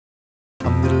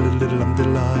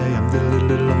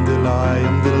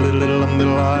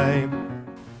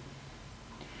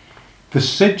The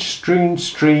sedge-strewn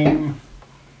stream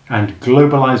and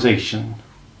globalization.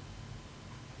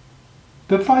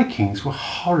 The Vikings were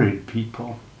horrid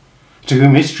people, to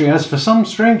whom history has, for some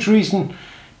strange reason,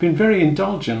 been very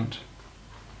indulgent.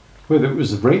 Whether it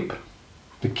was the rape,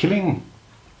 the killing,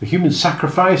 the human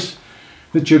sacrifice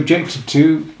that you objected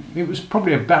to, it was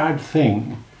probably a bad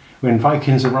thing when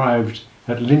Vikings arrived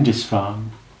at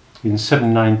Lindisfarne in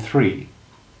 793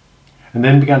 and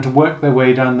then began to work their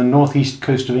way down the northeast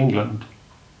coast of England.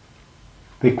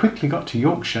 They quickly got to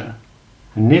Yorkshire,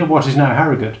 and near what is now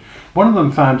Harrogate, one of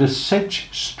them found a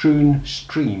sedge-strewn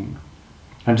stream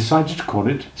and decided to call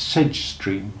it Sedge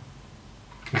Stream.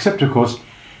 Except, of course,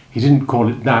 he didn't call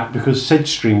it that because Sedge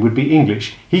Stream would be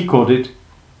English. He called it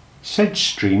Sedge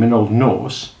Stream in Old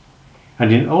Norse,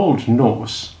 and in Old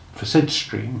Norse, for Sedge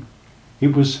Stream,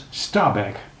 it was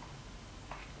Starbeck.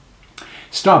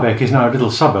 Starbeck is now a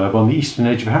little suburb on the eastern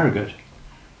edge of Harrogate.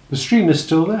 The stream is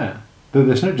still there, though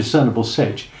there's no discernible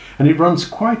sedge, and it runs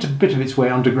quite a bit of its way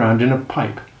underground in a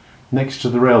pipe next to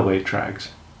the railway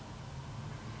tracks.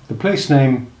 The place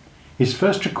name is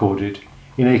first recorded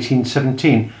in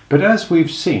 1817, but as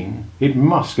we've seen, it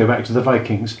must go back to the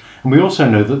Vikings, and we also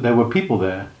know that there were people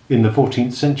there in the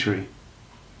 14th century.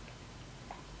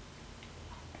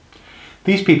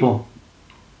 These people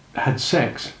had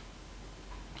sex,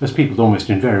 as people almost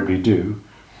invariably do,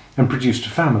 and produced a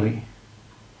family.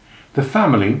 The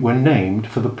family were named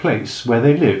for the place where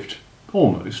they lived,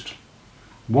 almost.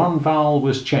 One vowel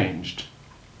was changed.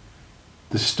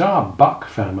 The Starbuck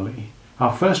family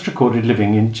are first recorded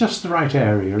living in just the right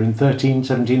area in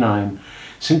 1379.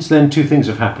 Since then, two things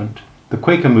have happened. The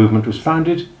Quaker movement was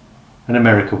founded and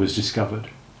America was discovered.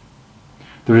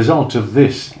 The result of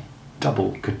this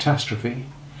double catastrophe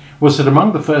was that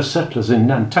among the first settlers in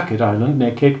Nantucket Island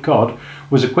near Cape Cod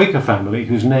was a Quaker family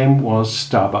whose name was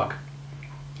Starbuck.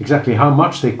 Exactly how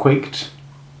much they quaked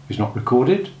is not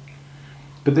recorded,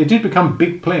 but they did become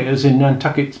big players in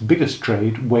Nantucket's biggest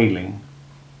trade, whaling.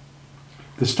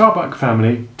 The Starbuck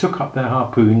family took up their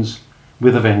harpoons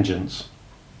with a vengeance.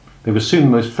 They were soon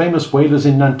the most famous whalers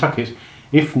in Nantucket,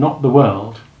 if not the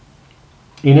world.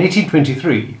 In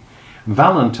 1823,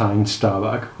 Valentine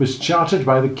Starbuck was chartered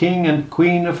by the King and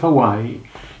Queen of Hawaii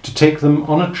to take them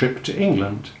on a trip to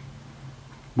England,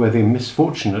 where the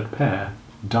misfortunate pair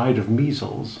died of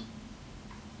measles.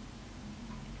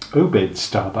 Obed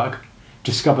Starbuck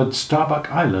discovered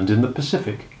Starbuck Island in the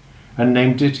Pacific and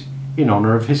named it in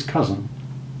honour of his cousin.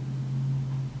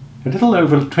 A little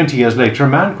over 20 years later, a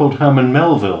man called Herman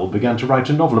Melville began to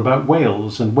write a novel about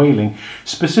whales and whaling.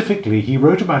 Specifically, he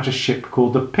wrote about a ship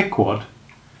called the Pequod,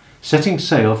 setting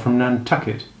sail from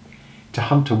Nantucket to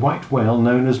hunt a white whale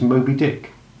known as Moby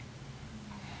Dick.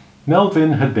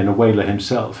 Melville had been a whaler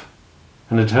himself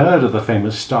and had heard of the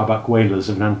famous Starbuck whalers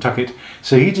of Nantucket,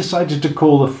 so he decided to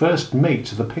call the first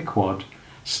mate of the Pequod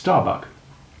Starbuck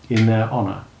in their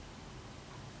honour.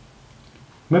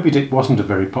 Moby Dick wasn't a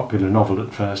very popular novel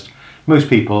at first. Most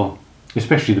people,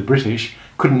 especially the British,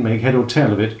 couldn't make head or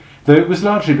tail of it, though it was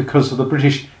largely because the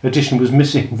British edition was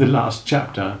missing the last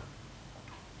chapter.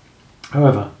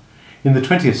 However, in the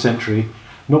 20th century,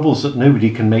 novels that nobody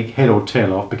can make head or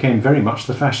tail of became very much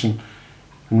the fashion,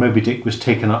 and Moby Dick was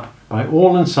taken up by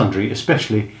all and sundry,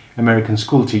 especially American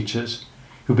school teachers,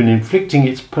 who've been inflicting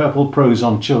its purple prose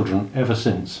on children ever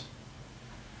since.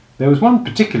 There was one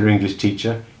particular English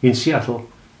teacher in Seattle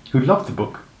who loved the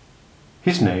book.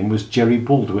 His name was Jerry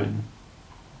Baldwin.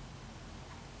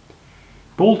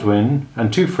 Baldwin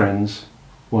and two friends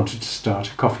wanted to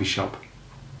start a coffee shop.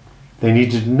 They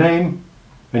needed a name,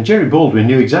 and Jerry Baldwin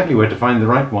knew exactly where to find the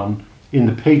right one in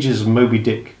the pages of Moby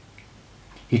Dick.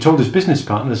 He told his business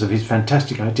partners of his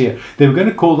fantastic idea. They were going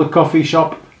to call the coffee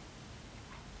shop,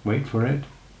 wait for it,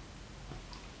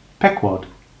 Pequod.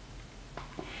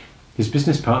 His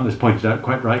business partners pointed out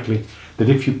quite rightly that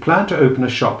if you plan to open a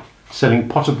shop selling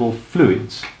potable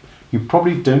fluids, you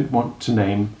probably don't want to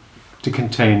name to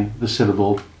contain the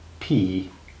syllable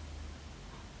P.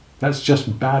 That's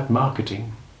just bad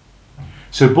marketing.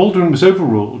 So Baldwin was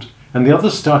overruled, and the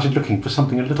others started looking for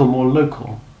something a little more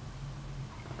local.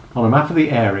 On a map of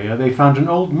the area, they found an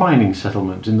old mining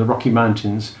settlement in the Rocky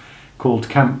Mountains called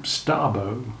Camp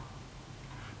Starbow.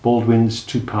 Baldwin's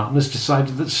two partners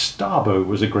decided that Starbow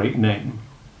was a great name.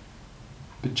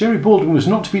 But Jerry Baldwin was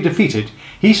not to be defeated.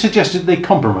 He suggested they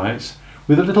compromise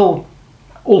with a little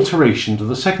alteration to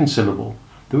the second syllable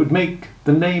that would make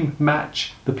the name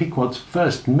match the Pequod's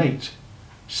first mate,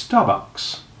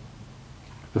 Starbucks.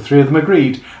 The three of them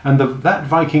agreed, and that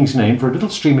Viking's name for a little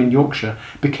stream in Yorkshire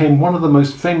became one of the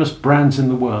most famous brands in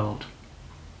the world.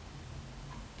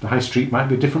 The High Street might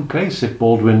be a different place if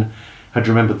Baldwin had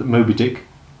remembered that Moby Dick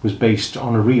was based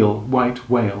on a real white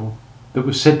whale that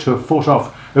was said to have fought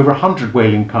off over 100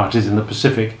 whaling parties in the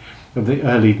Pacific of the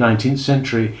early 19th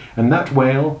century, and that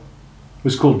whale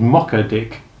was called Mocha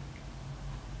Dick.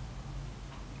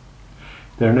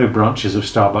 There are no branches of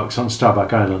Starbucks on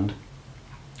Starbuck Island,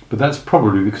 but that's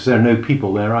probably because there are no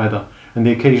people there either, and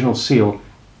the occasional seal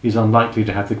is unlikely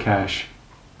to have the cash.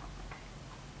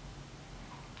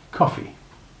 Coffee.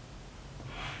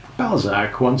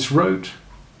 Balzac once wrote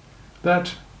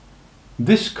that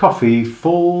this coffee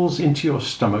falls into your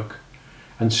stomach,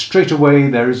 and straightway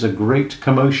there is a great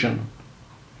commotion.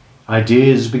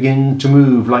 Ideas begin to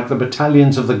move like the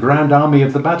battalions of the grand army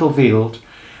of the battlefield,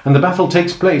 and the battle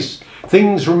takes place.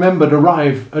 Things remembered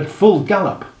arrive at full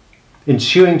gallop.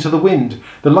 Ensuing to the wind,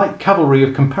 the light cavalry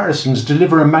of comparisons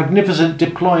deliver a magnificent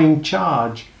deploying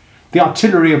charge. The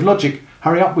artillery of logic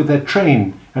hurry up with their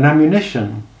train and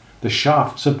ammunition. The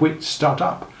shafts of wit start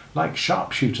up like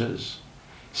sharpshooters.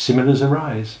 Similes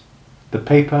arise. The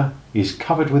paper is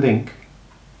covered with ink.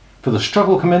 For the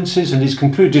struggle commences and is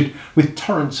concluded with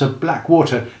torrents of black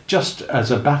water, just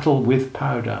as a battle with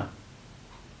powder.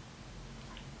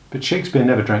 But Shakespeare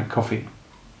never drank coffee,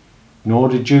 nor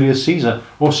did Julius Caesar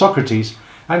or Socrates.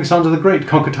 Alexander the Great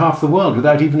conquered half the world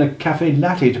without even a café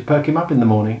latte to perk him up in the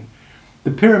morning.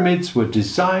 The pyramids were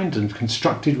designed and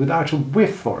constructed without a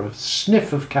whiff or a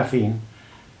sniff of caffeine.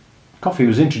 Coffee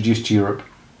was introduced to Europe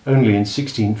only in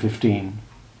 1615.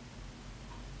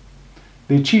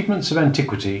 The achievements of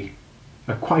antiquity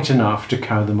are quite enough to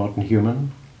cow the modern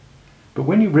human, but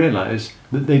when you realise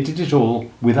that they did it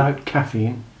all without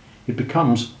caffeine, it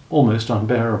becomes almost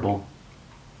unbearable.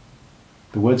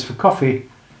 The words for coffee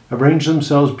arrange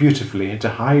themselves beautifully into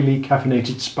highly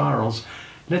caffeinated spirals.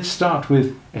 Let's start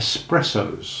with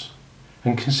espressos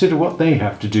and consider what they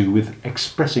have to do with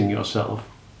expressing yourself.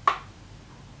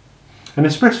 An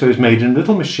espresso is made in a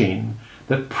little machine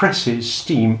that presses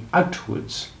steam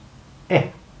outwards,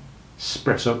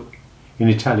 espresso in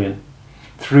Italian,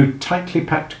 through tightly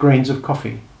packed grains of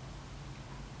coffee.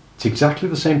 It's exactly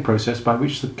the same process by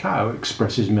which the cow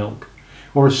expresses milk,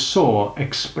 or a saw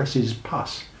expresses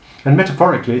pus. And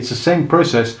metaphorically, it's the same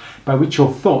process by which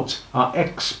your thoughts are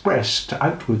expressed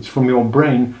outwards from your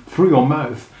brain through your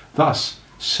mouth, thus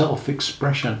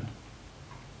self-expression.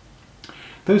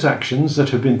 Those actions that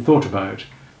have been thought about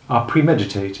are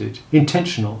premeditated,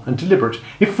 intentional and deliberate.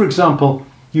 If, for example,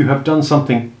 you have done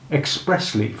something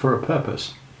expressly for a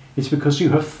purpose, it's because you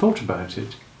have thought about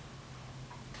it.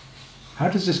 How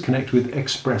does this connect with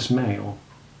express mail?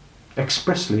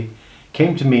 Expressly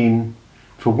came to mean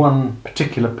for one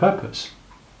particular purpose.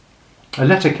 A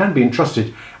letter can be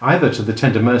entrusted either to the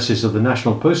tender mercies of the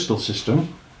National Postal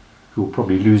System, who will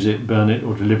probably lose it, burn it,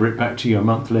 or deliver it back to you a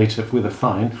month later with a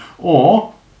fine,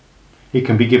 or it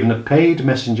can be given a paid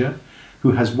messenger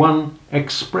who has one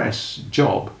express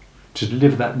job to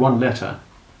deliver that one letter.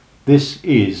 This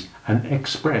is an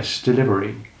express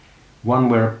delivery, one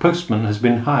where a postman has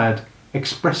been hired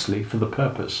expressly for the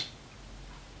purpose.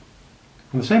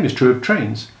 And the same is true of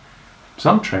trains.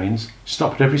 Some trains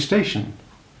stop at every station.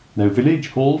 No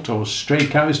village, halt, or stray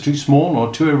cow is too small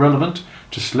or too irrelevant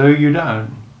to slow you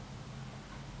down.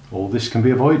 All this can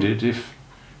be avoided if,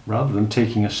 rather than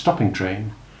taking a stopping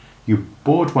train, you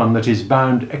board one that is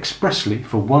bound expressly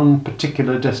for one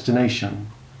particular destination.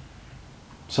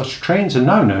 Such trains are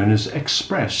now known as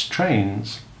express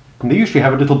trains, and they usually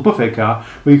have a little buffet car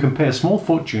where you can pay a small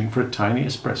fortune for a tiny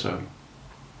espresso.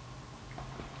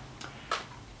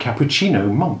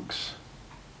 Cappuccino monks.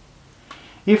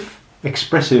 If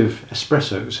expressive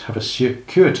espressos have a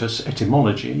circuitous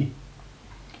etymology,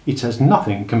 it has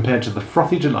nothing compared to the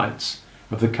frothy delights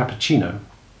of the cappuccino.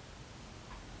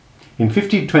 In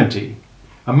 1520,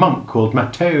 a monk called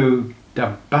Matteo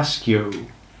da Bascio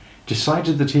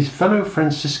decided that his fellow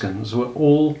Franciscans were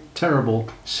all terrible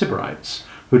Sybarites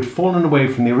who had fallen away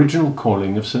from the original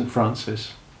calling of St.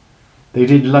 Francis. They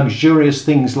did luxurious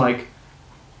things like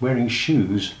wearing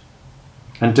shoes,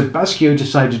 and da Bascio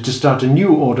decided to start a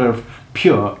new order of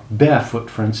pure, barefoot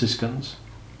Franciscans.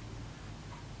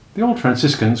 The old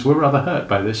Franciscans were rather hurt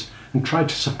by this and tried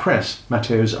to suppress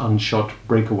Matteo's unshot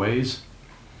breakaways.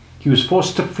 He was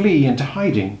forced to flee into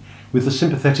hiding with the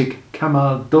sympathetic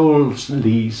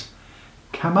Camaldolese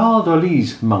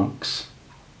monks,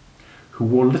 who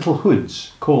wore little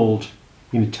hoods called,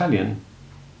 in Italian,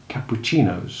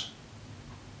 cappuccinos.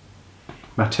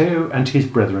 Matteo and his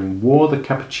brethren wore the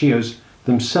cappuccinos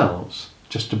themselves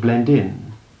just to blend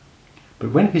in,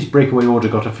 But when his breakaway order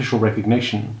got official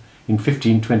recognition in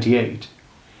 1528,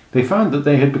 they found that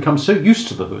they had become so used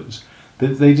to the hoods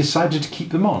that they decided to keep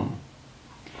them on.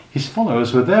 His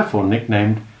followers were therefore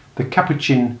nicknamed the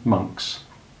Capuchin monks.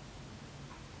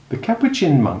 The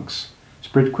Capuchin monks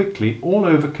spread quickly all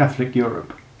over Catholic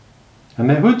Europe, and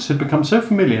their hoods had become so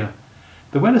familiar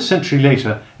that when a century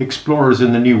later explorers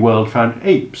in the New World found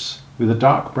apes with a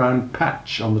dark brown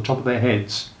patch on the top of their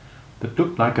heads that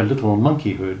looked like a little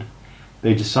monkey hood,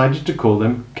 they decided to call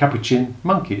them Capuchin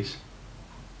monkeys.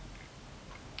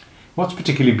 What's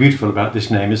particularly beautiful about this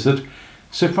name is that,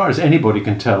 so far as anybody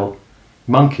can tell,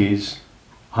 monkeys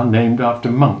are named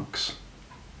after monks.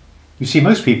 You see,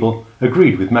 most people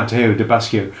agreed with Matteo de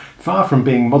Baschio. Far from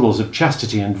being models of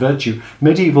chastity and virtue,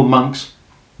 medieval monks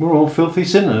were all filthy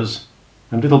sinners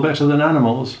and little better than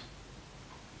animals.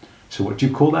 So what do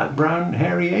you call that brown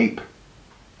hairy ape?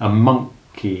 A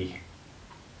monkey.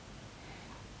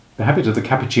 The habit of the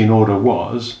Capuchin order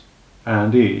was,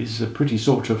 and is, a pretty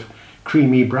sort of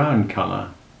creamy brown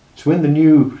colour. So when the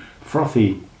new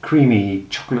frothy, creamy,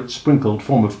 chocolate-sprinkled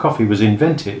form of coffee was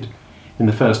invented in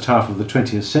the first half of the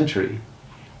 20th century,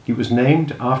 it was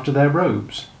named after their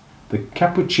robes, the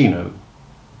cappuccino.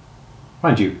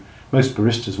 Mind you, most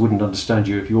baristas wouldn't understand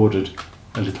you if you ordered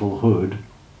a little hood.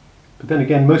 But then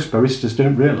again, most baristas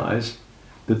don't realise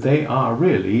that they are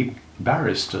really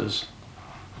barristers.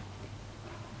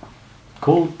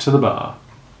 Called to the bar.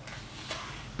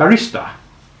 Barista,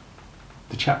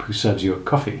 the chap who serves you a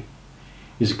coffee,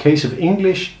 is a case of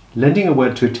English lending a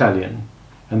word to Italian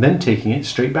and then taking it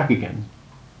straight back again.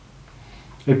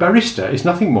 A barista is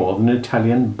nothing more than an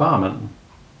Italian barman.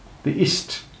 The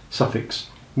ist suffix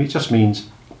just means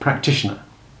practitioner,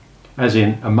 as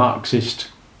in a Marxist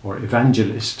or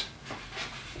evangelist.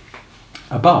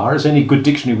 A bar, as any good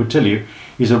dictionary would tell you,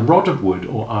 is a rod of wood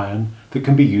or iron that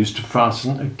can be used to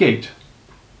fasten a gate.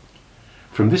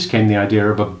 From this came the idea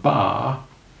of a bar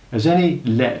as any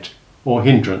let or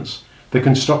hindrance that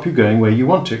can stop you going where you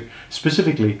want to.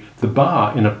 Specifically, the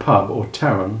bar in a pub or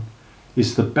tavern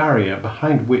is the barrier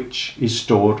behind which is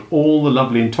stored all the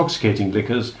lovely intoxicating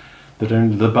liquors that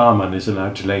only the barman is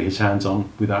allowed to lay his hands on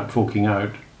without forking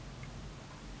out.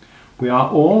 We are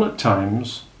all at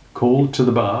times called to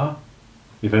the bar,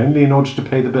 if only in order to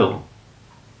pay the bill.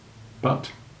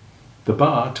 But the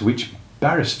bar to which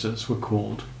barristers were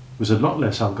called was a lot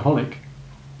less alcoholic,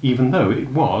 even though it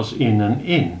was in an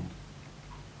inn.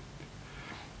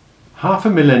 Half a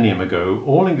millennium ago,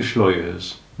 all English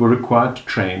lawyers were required to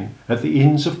train at the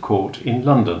Inns of Court in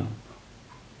London.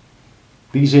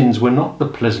 These inns were not the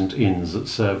pleasant inns that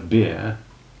serve beer.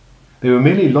 They were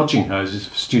merely lodging houses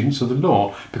for students of the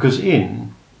law, because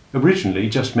inn originally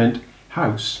just meant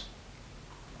house.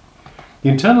 The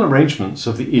internal arrangements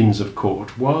of the Inns of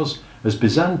Court was as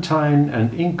Byzantine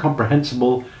and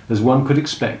incomprehensible as one could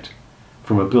expect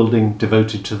from a building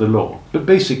devoted to the law. But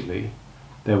basically,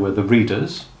 there were the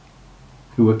readers,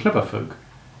 who were clever folk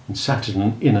and sat in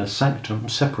an inner sanctum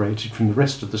separated from the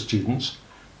rest of the students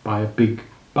by a big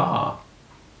bar.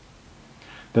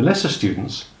 The lesser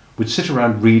students would sit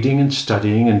around reading and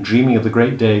studying and dreaming of the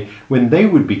great day when they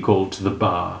would be called to the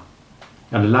bar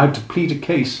and allowed to plead a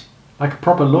case like a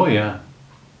proper lawyer.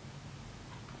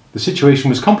 The situation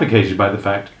was complicated by the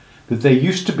fact that there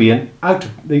used to be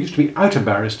outer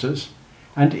barristers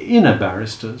and inner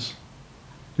barristers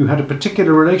who had a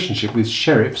particular relationship with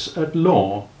sheriffs at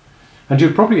law, and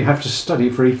you'd probably have to study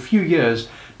for a few years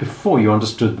before you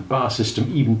understood the bar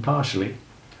system even partially,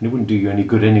 and it wouldn't do you any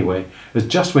good anyway, as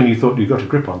just when you thought you got a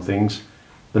grip on things,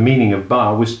 the meaning of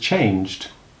bar was changed,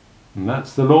 and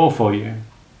that's the law for you.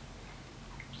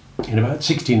 In about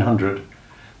 1600,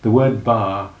 the word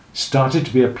bar started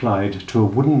to be applied to a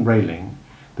wooden railing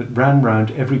that ran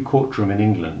round every courtroom in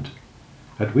England,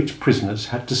 at which prisoners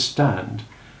had to stand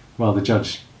while the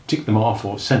judge ticked them off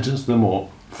or sentenced them or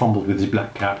fumbled with his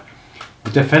black cap.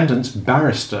 The defendant's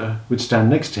barrister would stand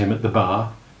next to him at the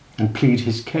bar and plead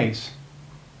his case.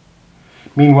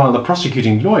 Meanwhile, the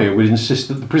prosecuting lawyer would insist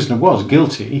that the prisoner was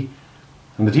guilty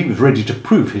and that he was ready to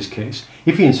prove his case.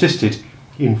 If he insisted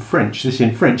in French,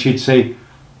 he'd say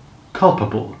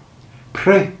culpable,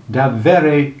 près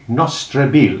d'avere nostre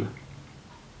bile.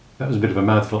 That was a bit of a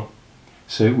mouthful,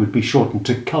 so it would be shortened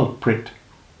to culprit.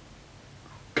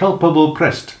 Culpable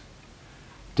prest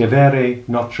d'avere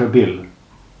notre bile.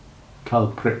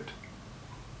 Culprit.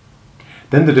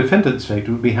 Then the defendant's fate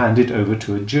would be handed over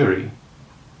to a jury.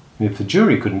 And if the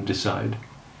jury couldn't decide,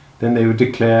 then they would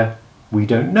declare, we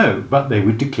don't know, but they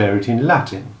would declare it in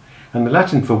Latin. And the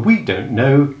Latin for we don't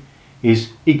know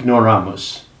is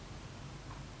ignoramus.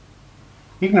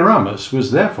 Ignoramus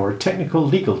was therefore a technical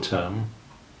legal term,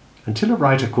 until a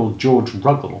writer called George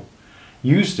Ruggles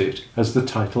used it as the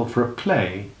title for a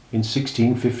play in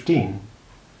 1615,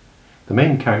 the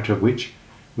main character of which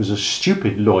was a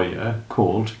stupid lawyer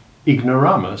called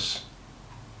Ignoramus,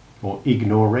 or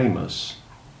Ignoramus.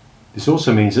 This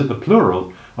also means that the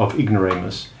plural of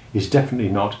Ignoramus is definitely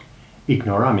not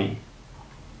Ignorami.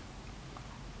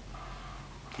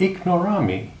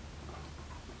 Ignorami.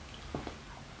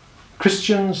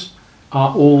 Christians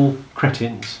are all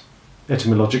cretins,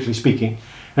 etymologically speaking,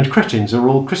 and cretins are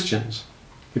all Christians.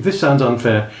 If this sounds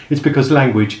unfair, it's because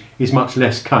language is much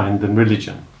less kind than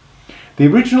religion. The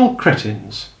original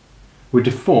cretins were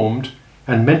deformed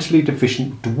and mentally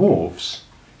deficient dwarfs,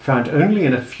 found only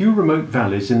in a few remote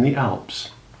valleys in the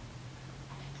Alps.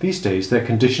 These days their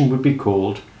condition would be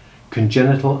called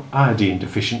congenital iodine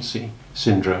deficiency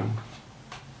syndrome.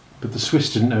 But the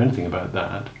Swiss didn't know anything about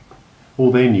that.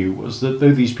 All they knew was that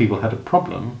though these people had a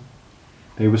problem,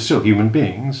 they were still human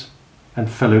beings and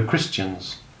fellow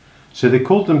Christians. So they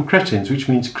called them cretins, which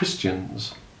means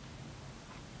Christians.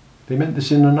 They meant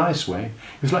this in a nice way.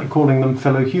 It was like calling them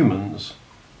fellow humans.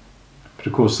 But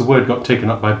of course the word got taken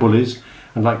up by bullies,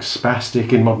 and like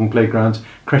spastic in modern playgrounds,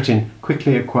 cretin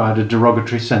quickly acquired a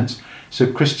derogatory sense,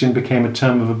 so Christian became a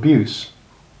term of abuse.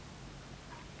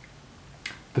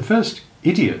 The first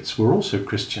idiots were also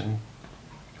Christian,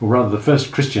 or rather the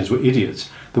first Christians were idiots.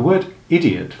 The word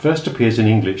idiot first appears in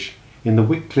English in the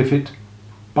Wycliffe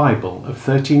Bible of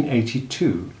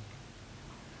 1382.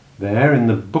 There in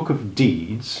the Book of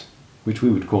Deeds, which we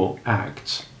would call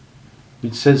Acts,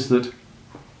 it says that,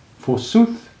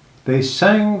 "Forsooth, they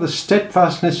sang the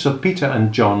steadfastness of Peter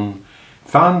and John,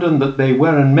 founden that they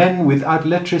weren men without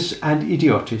lettres and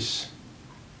idiotis."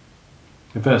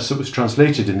 A verse that was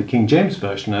translated in the King James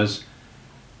Version as,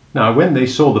 "Now when they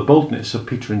saw the boldness of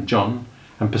Peter and John,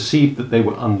 and perceived that they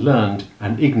were unlearned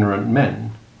and ignorant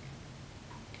men."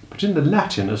 But in the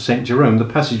Latin of St. Jerome the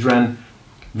passage ran,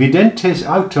 "Videntes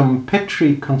autum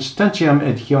Petri Constantiam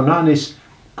et Hionanis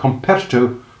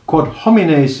comperto, quod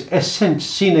homines essent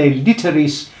sine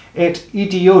litteris et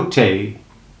idiotae."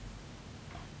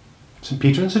 St.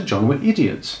 Peter and St. John were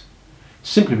idiots,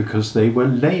 simply because they were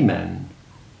laymen.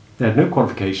 They had no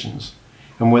qualifications,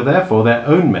 and were therefore their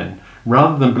own men,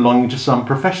 rather than belonging to some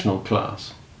professional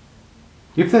class.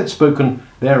 If they had spoken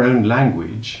their own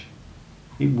language,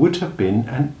 it would have been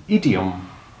an idiom.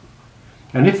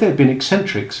 And if they had been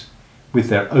eccentrics with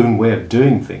their own way of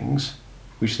doing things,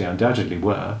 which they undoubtedly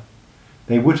were,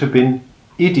 they would have been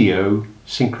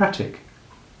idiosyncratic.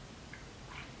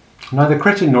 Neither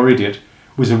cretin nor idiot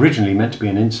was originally meant to be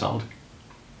an insult.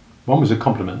 One was a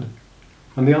compliment,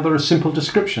 and the other a simple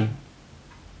description.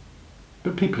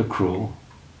 But people are cruel,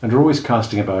 and are always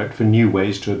casting about for new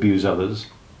ways to abuse others.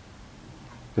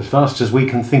 As fast as we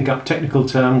can think up technical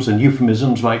terms and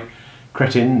euphemisms like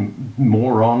cretin,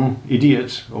 moron,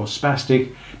 idiot, or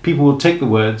spastic, people will take the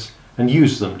words and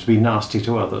use them to be nasty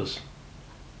to others.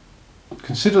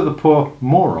 Consider the poor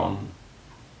moron.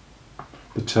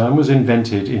 The term was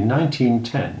invented in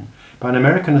 1910 by an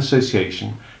American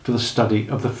association for the study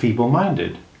of the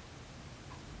feeble-minded.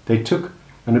 They took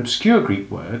an obscure Greek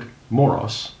word,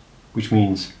 moros, which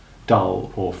means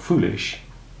dull or foolish,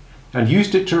 and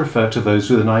used it to refer to those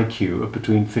with an IQ of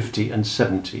between 50 and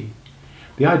 70.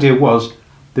 The idea was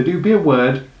that it would be a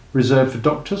word reserved for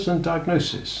doctors and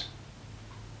diagnosis.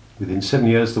 Within 7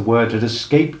 years the word had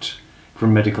escaped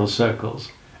from medical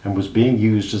circles and was being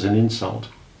used as an insult.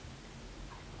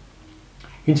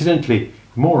 Incidentally,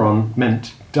 moron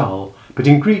meant dull, but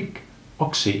in Greek,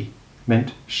 oxy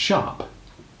meant sharp.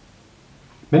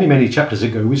 Many chapters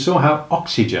ago we saw how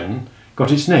oxygen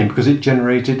got its name because it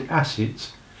generated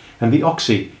acids, and the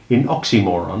oxy in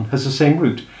oxymoron has the same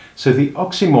root, so the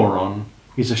oxymoron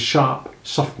is a sharp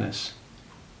softness.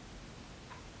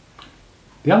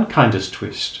 The unkindest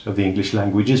twist of the English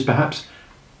language is perhaps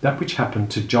that which happened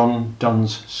to John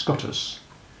Duns Scotus,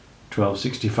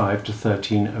 1265 to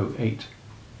 1308.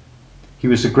 He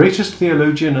was the greatest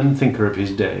theologian and thinker of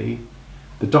his day,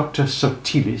 the Doctor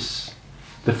Subtilis,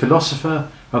 the philosopher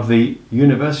of the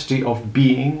University of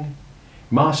Being,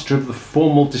 master of the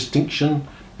formal distinction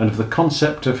and of the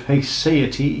concept of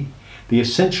aseity, the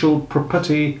essential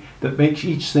property that makes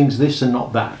each thing this and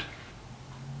not that.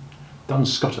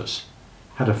 Duns Scotus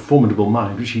had a formidable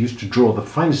mind which he used to draw the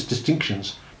finest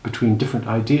distinctions between different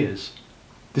ideas.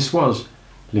 This was,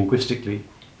 linguistically,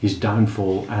 his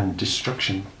downfall and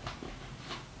destruction.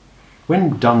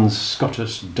 When Duns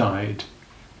Scotus died,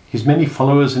 his many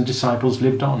followers and disciples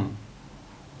lived on.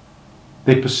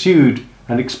 They pursued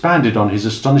and expanded on his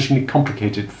astonishingly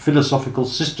complicated philosophical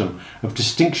system of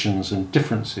distinctions and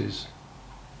differences.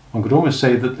 One could almost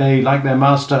say that they, like their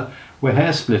master, were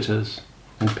hair splitters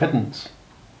and pedants.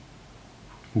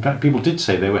 In fact, people did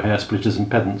say they were hair splitters and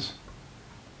pedants.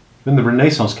 When the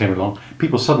Renaissance came along,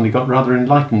 people suddenly got rather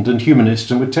enlightened and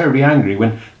humanist and were terribly angry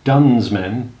when Dunn's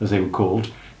men, as they were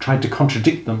called, tried to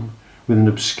contradict them with an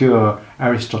obscure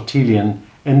Aristotelian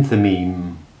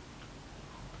enthymeme.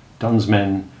 Dunn's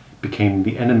men became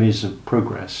the enemies of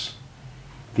progress,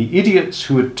 the idiots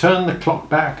who had turned the clock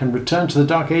back and returned to the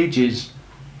Dark Ages,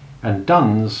 and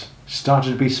Duns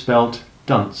started to be spelt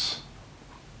dunce.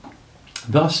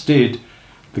 Thus did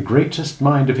the greatest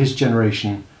mind of his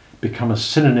generation become a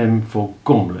synonym for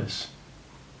gormless.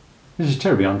 This is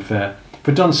terribly unfair,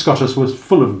 for Duns Scotus was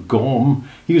full of gorm.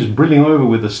 He was brilling over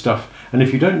with the stuff, and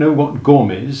if you don't know what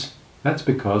gorm is, that's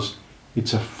because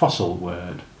it's a fossil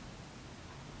word.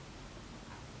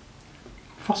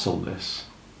 Fossilless.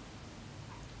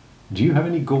 Do you have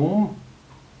any gorm?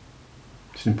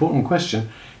 It's an important question,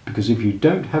 because if you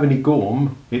don't have any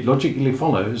gorm, it logically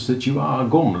follows that you are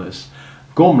gormless.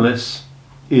 Gormless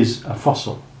is a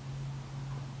fossil.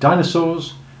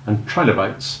 Dinosaurs and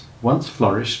trilobites once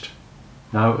flourished.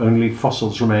 Now only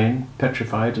fossils remain,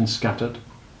 petrified and scattered.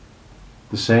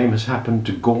 The same has happened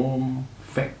to gorm,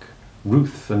 feck,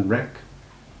 ruth and wreck.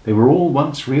 They were all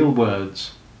once real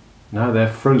words. Now they're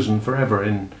frozen forever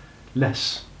in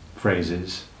less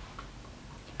phrases.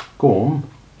 Gorm,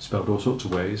 spelled all sorts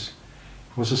of ways,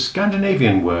 was a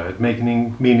Scandinavian word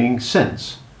meaning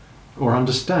sense or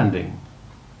understanding.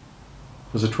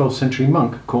 As a 12th century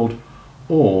monk called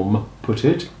Orm put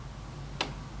it,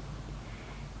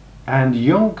 and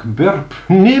jonk burp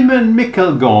nimmen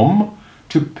mikkelgom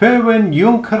to perwen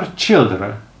jonker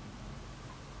children.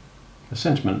 A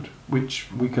sentiment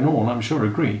which we can all, I'm sure,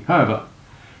 agree. However,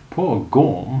 poor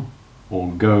Gorm,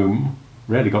 or Gome,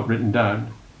 rarely got written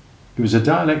down. It was a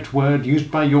dialect word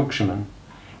used by Yorkshiremen,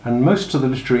 and most of the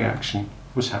literary action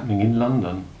was happening in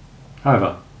London.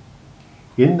 However,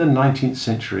 in the 19th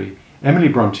century, Emily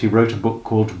Bronte wrote a book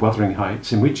called Wuthering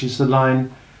Heights, in which is the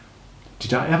line,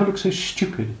 "Did I ever look so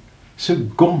stupid, so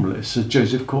gormless, as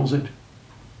Joseph calls it?"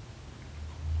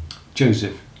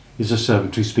 Joseph is a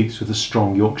servant who speaks with a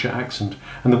strong Yorkshire accent,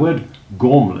 and the word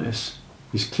gormless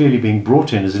is clearly being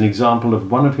brought in as an example of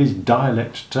one of his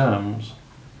dialect terms.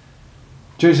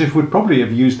 Joseph would probably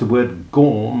have used the word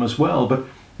gorm as well, but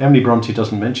Emily Bronte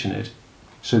doesn't mention it.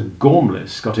 So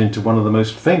gormless got into one of the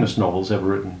most famous novels ever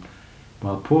written,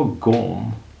 while poor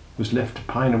Gorm was left to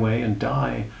pine away and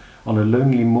die on a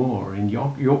lonely moor in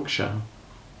Yorkshire.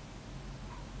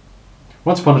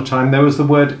 Once upon a time there was the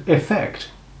word effect.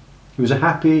 It was a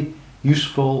happy,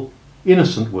 useful,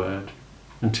 innocent word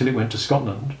until it went to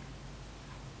Scotland.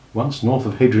 Once north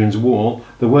of Hadrian's Wall,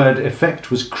 the word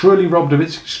effect was cruelly robbed of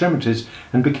its extremities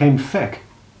and became feck.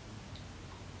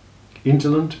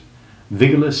 Indolent,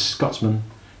 vigorless Scotsmen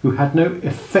who had no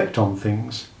effect on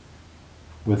things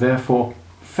were therefore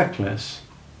feckless.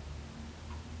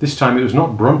 This time it was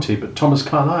not Bronte but Thomas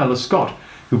Carlyle, a Scot,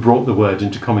 who brought the word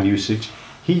into common usage.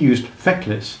 He used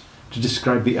feckless to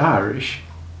describe the Irish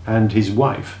and his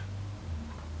wife.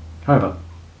 However,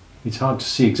 it's hard to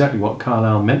see exactly what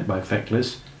Carlyle meant by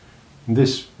feckless.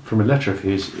 This from a letter of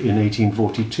his in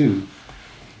 1842.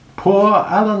 "Poor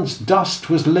Alan's dust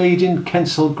was laid in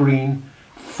Kensal Green,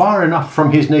 far enough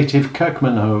from his native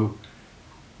Kirkmanhoe.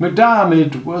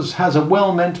 Macdermid has a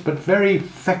well-meant but very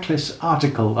feckless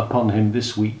article upon him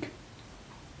this week."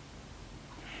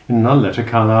 In another letter,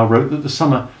 Carlyle wrote that the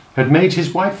summer had made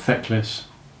his wife feckless,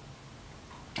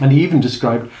 and he even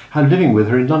described how living with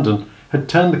her in London had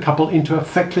turned the couple into a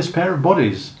feckless pair of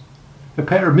bodies, a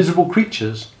pair of miserable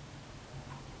creatures.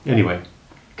 Anyway,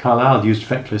 Carlyle used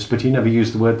feckless, but he never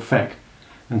used the word feck,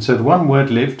 and so the one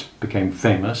word lived, became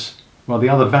famous, while the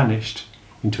other vanished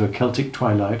into a Celtic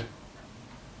twilight.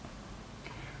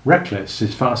 Reckless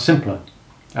is far simpler,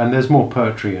 and there's more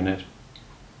poetry in it,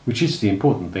 which is the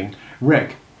important thing.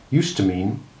 Wreck used to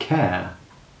mean care,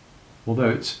 although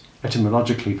it's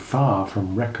etymologically far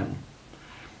from reckon.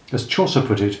 As Chaucer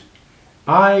put it,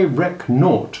 "I reck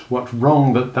naught what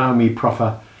wrong that thou me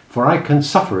proffer, for I can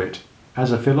suffer it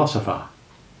as a philosopher."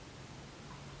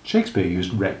 Shakespeare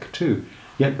used wreck too,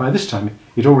 yet by this time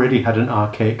it already had an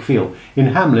archaic feel. In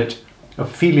Hamlet,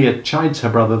 Ophelia chides her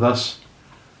brother thus,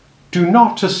 "Do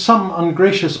not, as some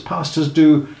ungracious pastors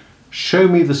do, show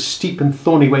me the steep and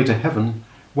thorny way to heaven,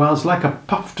 whiles like a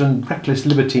puffed and reckless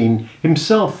libertine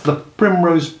himself the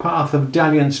primrose path of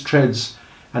dalliance treads,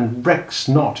 and recks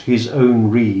not his own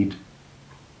reed."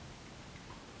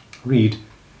 Reed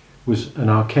was an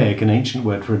archaic and ancient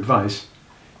word for advice,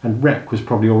 and wreck was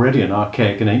probably already an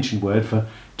archaic and ancient word for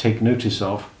take notice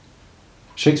of.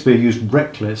 Shakespeare used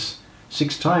reckless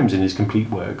 6 times in his complete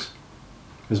works,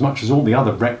 as much as all the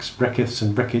other wrecks, wreckiths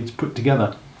and wreckids put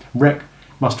together. Wreck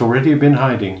must already have been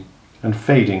hiding and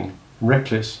fading,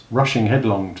 reckless, rushing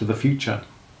headlong to the future.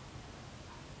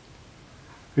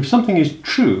 If something is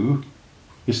true,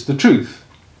 it's the truth.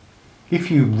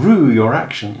 If you rue your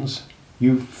actions,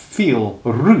 you feel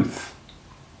ruth.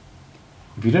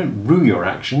 If you don't rue your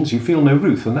actions, you feel no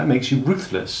ruth, and that makes you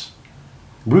ruthless.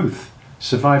 Ruth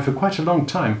survived for quite a long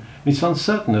time, and it's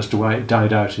uncertain as to why it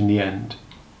died out in the end.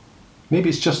 Maybe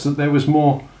it's just that there were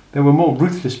more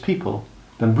ruthless people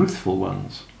than ruthful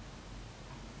ones.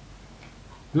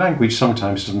 Language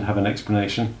sometimes doesn't have an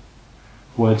explanation.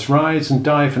 Words rise and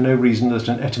die for no reason that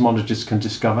an etymologist can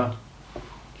discover.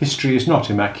 History is not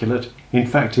immaculate. In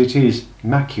fact, it is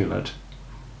maculate.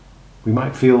 We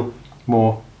might feel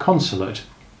more consolate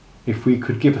if we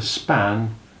could give a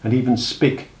span and even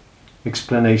spick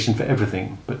explanation for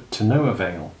everything, but to no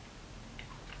avail.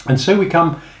 And so we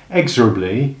come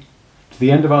exorably to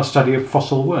the end of our study of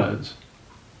fossil words.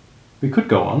 We could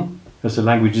go on, as the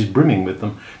language is brimming with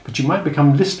them, but you might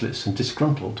become listless and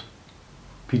disgruntled.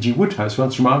 P.G. Wodehouse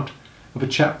once remarked of a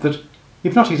chap that,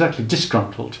 if not exactly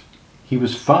disgruntled, he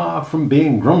was far from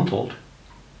being gruntled.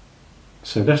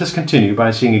 So let us continue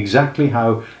by seeing exactly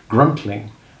how gruntling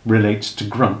relates to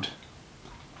grunt.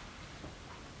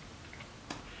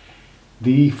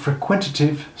 The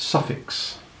frequentative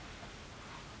suffix.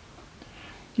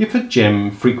 If a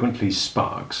gem frequently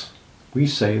sparks, we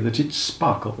say that it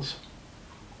sparkles.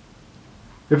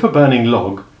 If a burning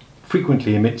log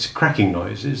frequently emits cracking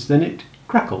noises, then it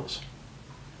crackles.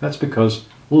 That's because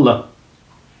l,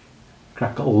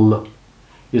 crackle,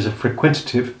 is a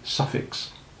frequentative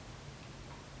suffix.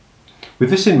 With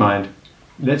this in mind,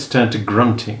 let's turn to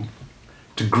grunting.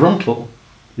 To gruntle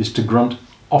is to grunt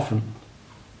often.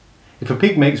 If a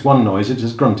pig makes one noise, it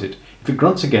has grunted. If it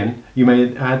grunts again, you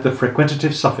may add the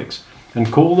frequentative suffix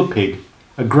and call the pig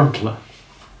a gruntler.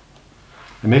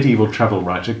 A medieval travel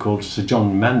writer called Sir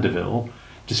John Mandeville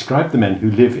described the men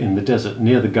who live in the desert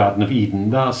near the Garden of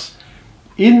Eden thus: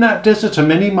 "In that desert are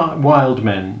many wild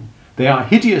men. They are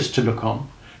hideous to look on,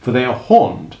 for they are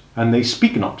horned, and they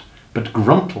speak not, but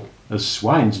gruntle as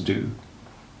swines do."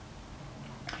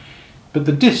 But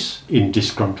the dis in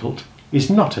disgruntled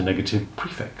is not a negative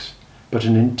prefix, but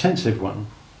an intensive one.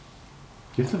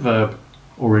 If the verb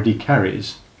already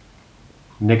carries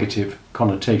negative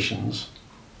connotations,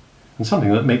 and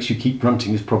something that makes you keep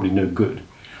grunting is probably no good,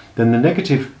 then the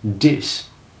negative dis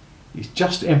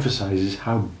just emphasizes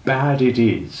how bad it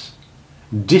is.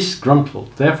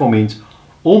 Disgruntled therefore means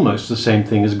almost the same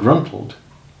thing as gruntled.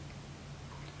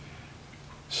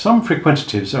 Some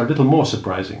frequentatives are a little more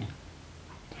surprising.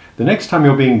 The next time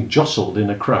you're being jostled in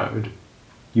a crowd,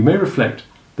 you may reflect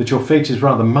that your fate is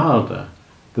rather milder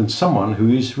than someone who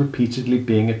is repeatedly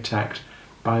being attacked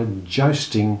by a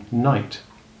jousting knight.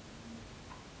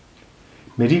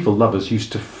 Medieval lovers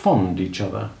used to fond each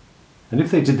other, and if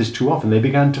they did this too often, they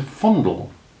began to fondle.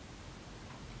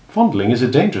 Fondling is a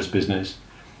dangerous business,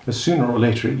 as sooner or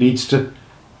later it leads to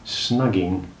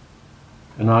snugging,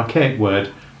 an archaic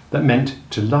word that meant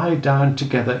to lie down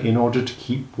together in order to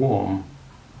keep warm.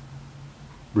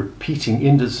 Repeating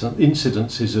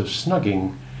incidences of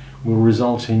snugging will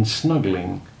result in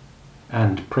snuggling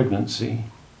and pregnancy.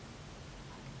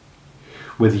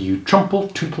 Whether you trumple,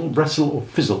 tootle, wrestle or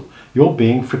fizzle, you're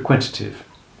being frequentative.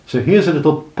 So here's a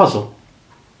little puzzle.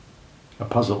 A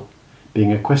puzzle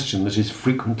being a question that is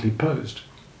frequently posed.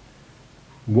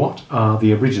 What are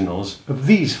the originals of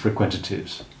these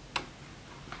frequentatives?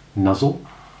 Nuzzle,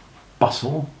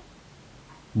 bustle,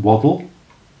 waddle,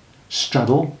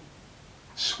 straddle,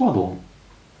 swaddle.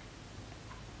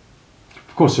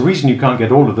 Of course, the reason you can't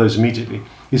get all of those immediately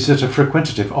is that a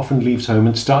frequentative often leaves home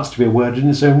and starts to be a word in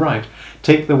its own right.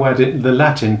 Take the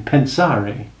Latin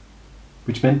pensare,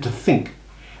 which meant to think,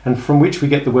 and from which we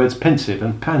get the words pensive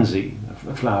and pansy,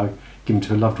 a flower given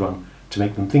to a loved one to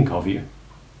make them think of you.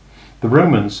 The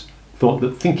Romans thought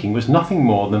that thinking was nothing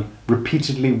more than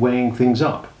repeatedly weighing things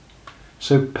up.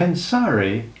 So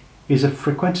pensare is a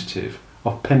frequentative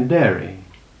of pendere,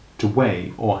 to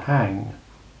weigh or hang,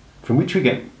 from which we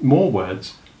get more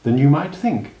words than you might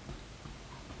think.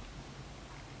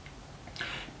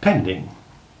 Pending.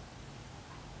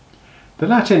 The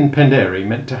Latin pendere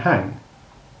meant to hang,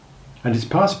 and its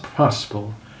past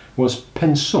participle was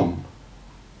pensum.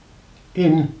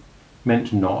 In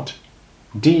meant not,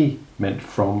 de meant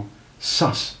from,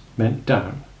 sus meant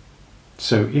down.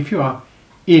 So if you are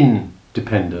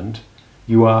independent,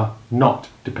 you are not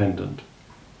dependent,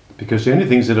 because the only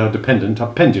things that are dependent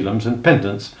are pendulums and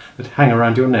pendants that hang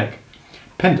around your neck.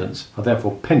 Pendants are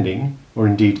therefore pending, or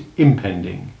indeed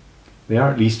impending. They are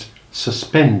at least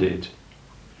suspended,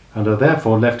 and are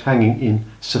therefore left hanging in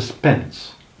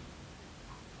suspense.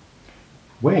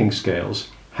 Weighing scales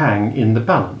hang in the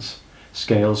balance.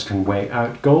 Scales can weigh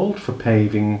out gold for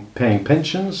paying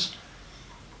pensions,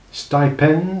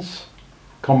 stipends,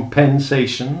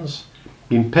 compensations,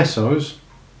 in pesos,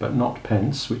 but not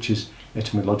pence, which is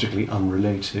etymologically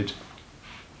unrelated.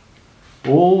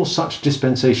 All such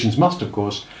dispensations must, of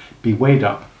course, be weighed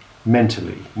up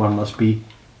mentally. One must be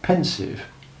pensive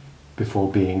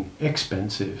before being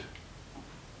expensive.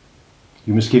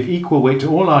 You must give equal weight to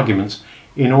all arguments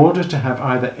in order to have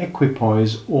either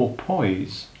equipoise or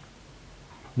poise.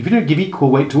 If you don't give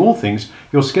equal weight to all things,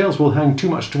 your scales will hang too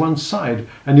much to one side,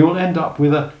 and you'll end up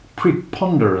with a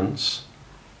preponderance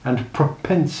and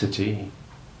propensity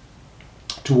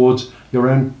towards your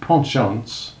own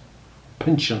penchants.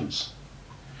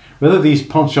 Whether these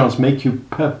penchants make you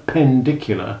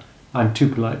perpendicular, I'm too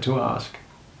polite to ask.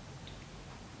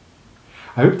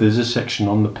 I hope there's a section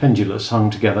on the pendulous hung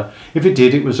together. If it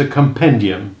did, it was a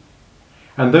compendium.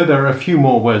 And though there are a few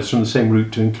more words from the same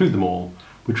root to include them all,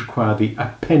 which require the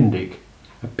appending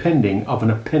of an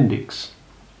appendix.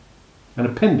 An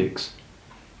appendix,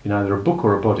 in either a book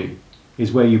or a body,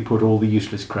 is where you put all the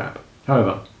useless crap.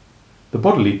 However, the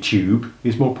bodily tube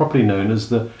is more properly known as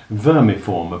the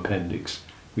vermiform appendix,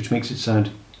 which makes it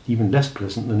sound even less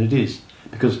pleasant than it is,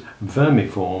 because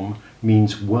vermiform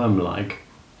means worm-like,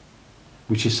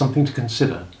 which is something to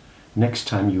consider next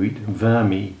time you eat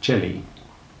vermicelli.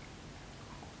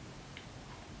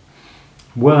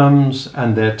 Worms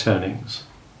and their turnings.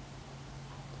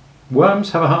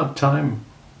 Worms have a hard time.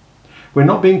 We're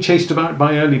not being chased about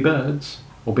by early birds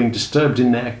or being disturbed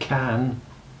in their can.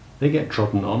 They get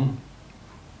trodden on.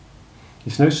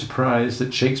 It's no surprise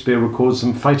that Shakespeare records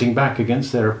them fighting back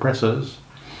against their oppressors.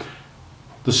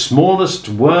 The smallest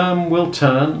worm will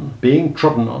turn, being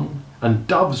trodden on, and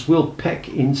doves will peck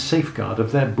in safeguard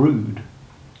of their brood.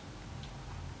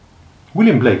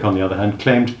 William Blake, on the other hand,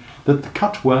 claimed that the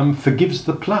cutworm forgives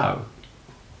the plough,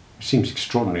 which seems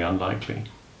extraordinarily unlikely.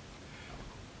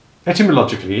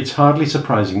 Etymologically, it's hardly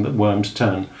surprising that worms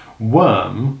turn.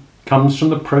 Worm comes from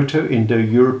the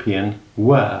Proto-Indo-European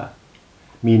were,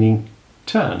 meaning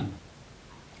turn,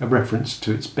 a reference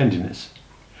to its bendiness.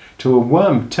 To a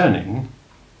worm turning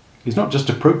is not just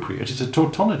appropriate, it's a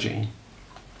tautology.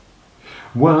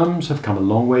 Worms have come a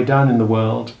long way down in the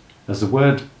world, as the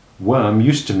word worm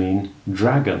used to mean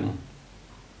dragon.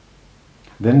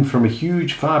 Then from a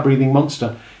huge fire-breathing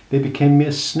monster they became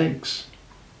mere snakes.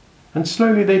 And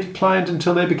slowly they declined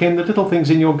until they became the little things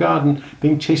in your garden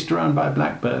being chased around by a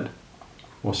blackbird,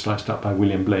 or sliced up by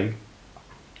William Blake.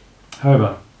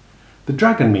 However, the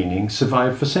dragon meaning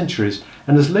survived for centuries,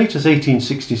 and as late as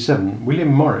 1867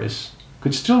 William Morris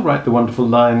could still write the wonderful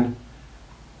line,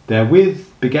 "Therewith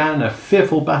began a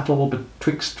fearful battle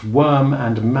betwixt worm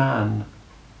and man,"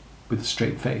 with a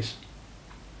straight face.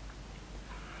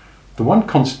 The one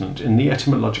constant in the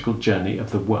etymological journey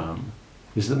of the worm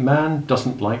is that man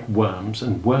doesn't like worms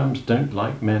and worms don't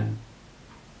like men.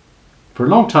 For a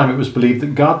long time it was believed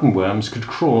that garden worms could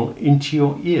crawl into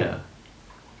your ear,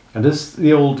 and as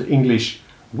the Old English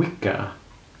wicca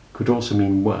could also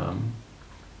mean worm,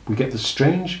 we get the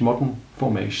strange modern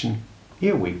formation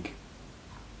earwig,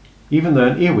 even though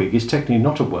an earwig is technically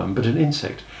not a worm but an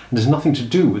insect and has nothing to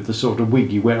do with the sort of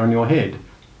wig you wear on your head.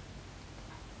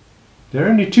 There are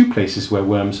only two places where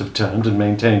worms have turned and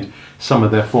maintained some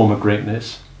of their former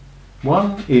greatness.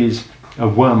 One is a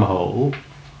wormhole,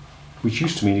 which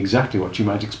used to mean exactly what you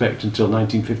might expect until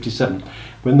 1957,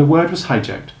 when the word was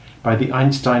hijacked by the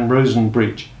Einstein-Rosen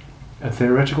bridge, a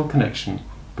theoretical connection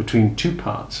between two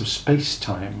parts of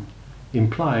space-time,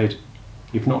 implied,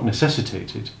 if not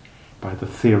necessitated, by the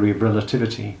theory of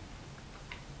relativity.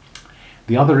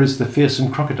 The other is the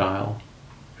fearsome crocodile,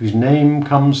 whose name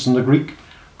comes from the Greek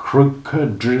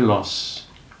krokodrilos,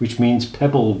 which means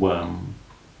pebble worm.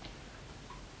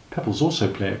 Pebbles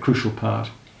also play a crucial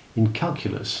part in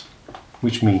calculus,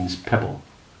 which means pebble.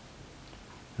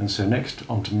 And so next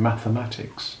on to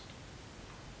mathematics.